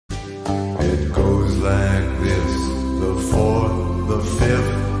the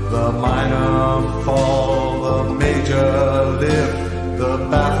fifth, the minor fall, the major lift, the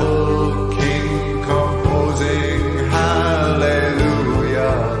baffled king composing hallelujah.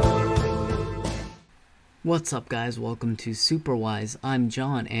 What's up, guys? Welcome to Superwise. I'm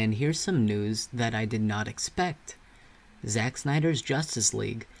John, and here's some news that I did not expect. Zack Snyder's Justice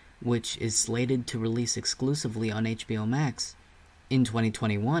League, which is slated to release exclusively on HBO MAX in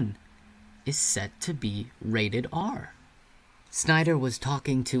 2021, is set to be rated R. Snyder was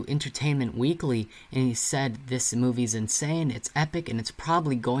talking to Entertainment Weekly, and he said this movie's insane, it's epic, and it's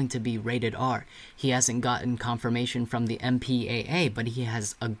probably going to be rated R. He hasn't gotten confirmation from the MPAA, but he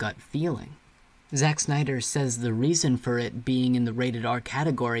has a gut feeling. Zack Snyder says the reason for it being in the rated R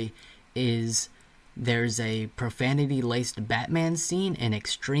category is there's a profanity-laced Batman scene and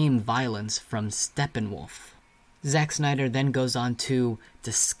extreme violence from Steppenwolf. Zack Snyder then goes on to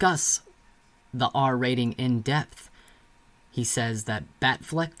discuss the R rating in depth. He says that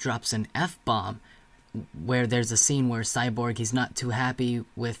Batfleck drops an F-bomb where there's a scene where Cyborg, he's not too happy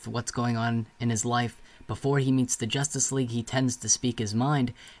with what's going on in his life. Before he meets the Justice League, he tends to speak his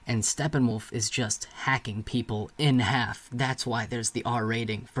mind, and Steppenwolf is just hacking people in half. That's why there's the R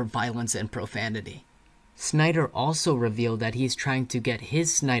rating for violence and profanity. Snyder also revealed that he's trying to get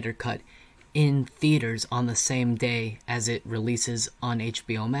his Snyder Cut in theaters on the same day as it releases on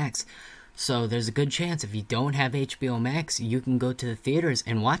HBO Max. So there's a good chance if you don't have HBO Max, you can go to the theaters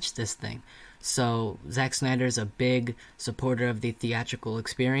and watch this thing. So Zack Snyder's a big supporter of the theatrical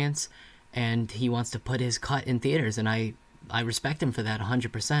experience, and he wants to put his cut in theaters, and I respect him for that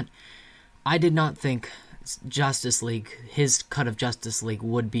 100%. I did not think Justice League, his cut of Justice League,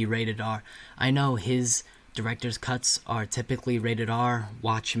 would be rated R. I know his director's cuts are typically rated R,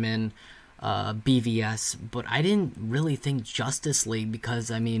 Watchmen, BVS, but I didn't really think Justice League because,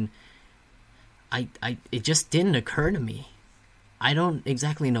 I mean, it just didn't occur to me. I don't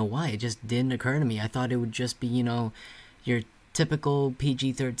exactly know why, it just didn't occur to me. I thought it would just be, you know, your typical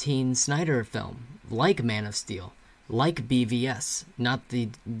PG-13 Snyder film, like Man of Steel, like BVS, not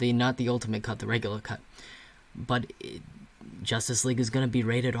the ultimate cut, the regular cut. But Justice League is going to be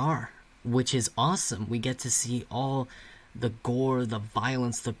rated R, which is awesome. We get to see all the gore, the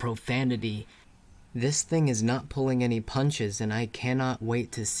violence, the profanity. This thing is not pulling any punches, and I cannot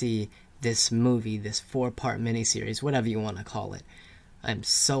wait to see this movie, this 4-part miniseries, whatever you want to call it. I'm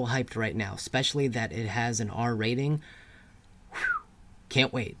so hyped right now, especially that it has an R rating. Whew.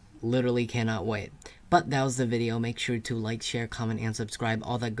 Can't wait. Literally cannot wait. But that was the video. Make sure to like, share, comment, and subscribe.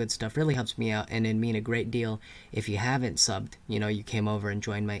 All that good stuff really helps me out, and it'd mean a great deal if you haven't subbed. You know, you came over and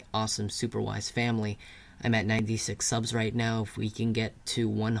joined my awesome Superwise family. I'm at 96 subs right now. If we can get to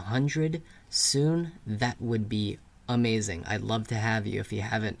 100 soon, that would be amazing. I'd love to have you if you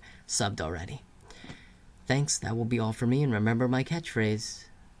haven't subbed already. Thanks, that will be all for me, and remember my catchphrase,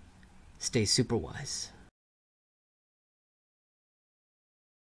 stay superwise.